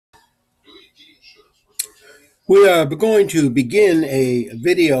We are going to begin a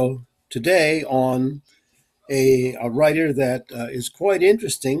video today on a writer that is quite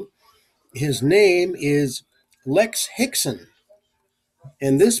interesting. His name is Lex Hixon,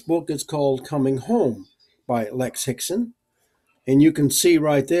 and this book is called Coming Home by Lex Hixon. And you can see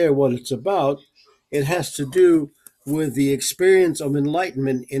right there what it's about. It has to do with the experience of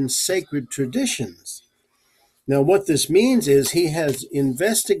enlightenment in sacred traditions. Now, what this means is he has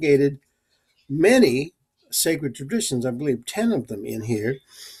investigated many sacred traditions, I believe 10 of them in here,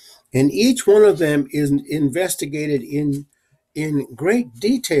 and each one of them is investigated in great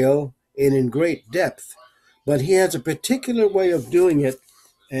detail and in great depth. But he has a particular way of doing it,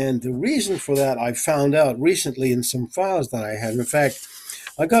 and the reason for that I found out recently in some files that I have. In fact,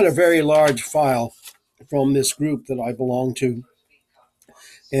 I got a very large file from this group that I belong to,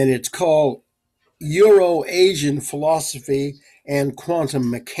 and it's called Euro-Asian Philosophy and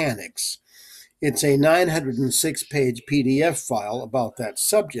Quantum Mechanics. It's a 906-page PDF file about that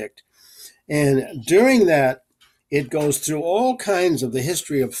subject. And during that, it goes through all kinds of the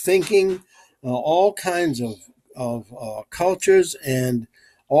history of thinking, all kinds of cultures, and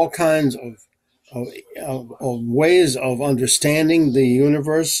all kinds of ways of understanding the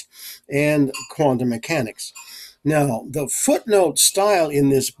universe and quantum mechanics. Now, the footnote style in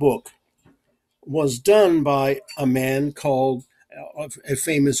this book was done by a man called, a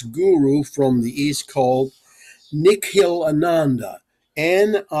famous guru from the East called Nikhil Ananda,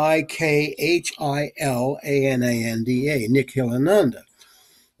 Nikhilananda, Nikhil Ananda.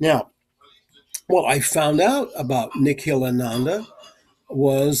 Now, what I found out about Nikhil Ananda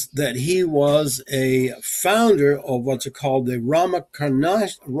was that he was a founder of what's called the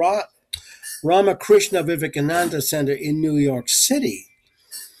Ramakrishna Vivekananda Center in New York City,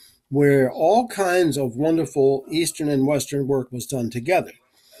 where all kinds of wonderful Eastern and Western work was done together.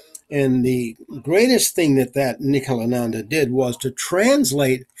 And the greatest thing that Nikhilananda did was to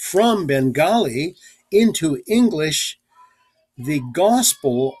translate from Bengali into English the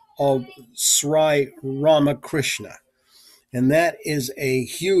Gospel of Sri Ramakrishna. And that is a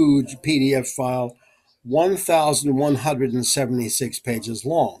huge PDF file, 1,176 pages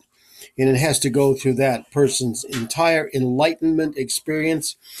long. And it has to go through that person's entire enlightenment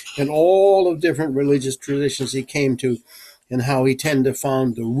experience and all of different religious traditions he came to, and how he tended to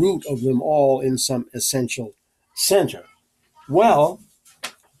find the root of them all in some essential center. Well,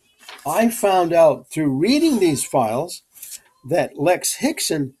 I found out through reading these files that Lex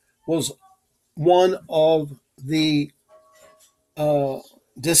Hixon was one of the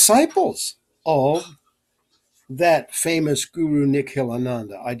disciples of that famous guru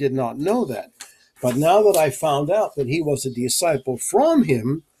Nikhilananda. I did not know that. But now that I found out that he was a disciple from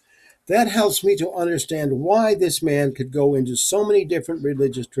him, that helps me to understand why this man could go into so many different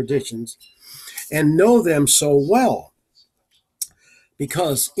religious traditions and know them so well.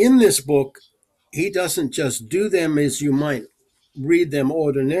 Because in this book, he doesn't just do them as you might read them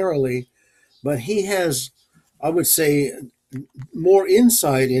ordinarily, but he has, I would say, more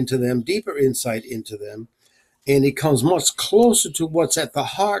insight into them, deeper insight into them, and he comes much closer to what's at the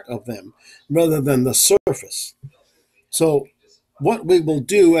heart of them rather than the surface. So what we will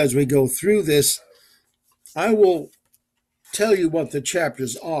do as we go through this, I will tell you what the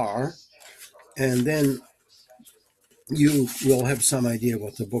chapters are, and then you will have some idea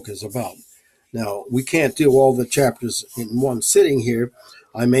what the book is about. Now, we can't do all the chapters in one sitting here.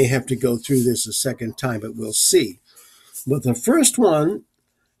 I may have to go through this a second time, but we'll see. But the first one,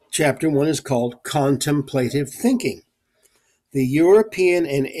 chapter 1, is called Contemplative Thinking, the European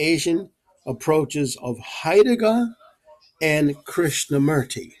and Asian approaches of Heidegger and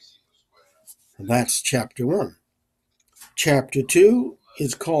Krishnamurti. That's chapter 1. Chapter 2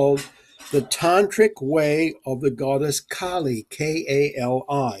 is called The Tantric Way of the Goddess Kali,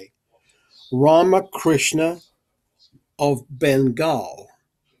 Kali, Ramakrishna of Bengal.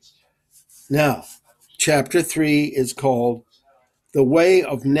 Now, chapter 3 is called The Way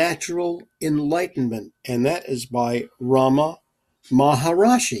of Natural Enlightenment, and that is by Rama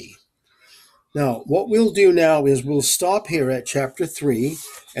Maharishi. Now, what we'll do now is we'll stop here at chapter 3,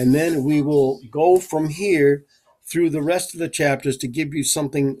 and then we will go from here through the rest of the chapters to give you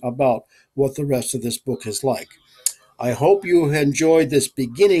something about what the rest of this book is like. I hope you enjoyed this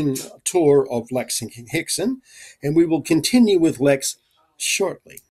beginning tour of Lex Hixon, and we will continue with Lex shortly.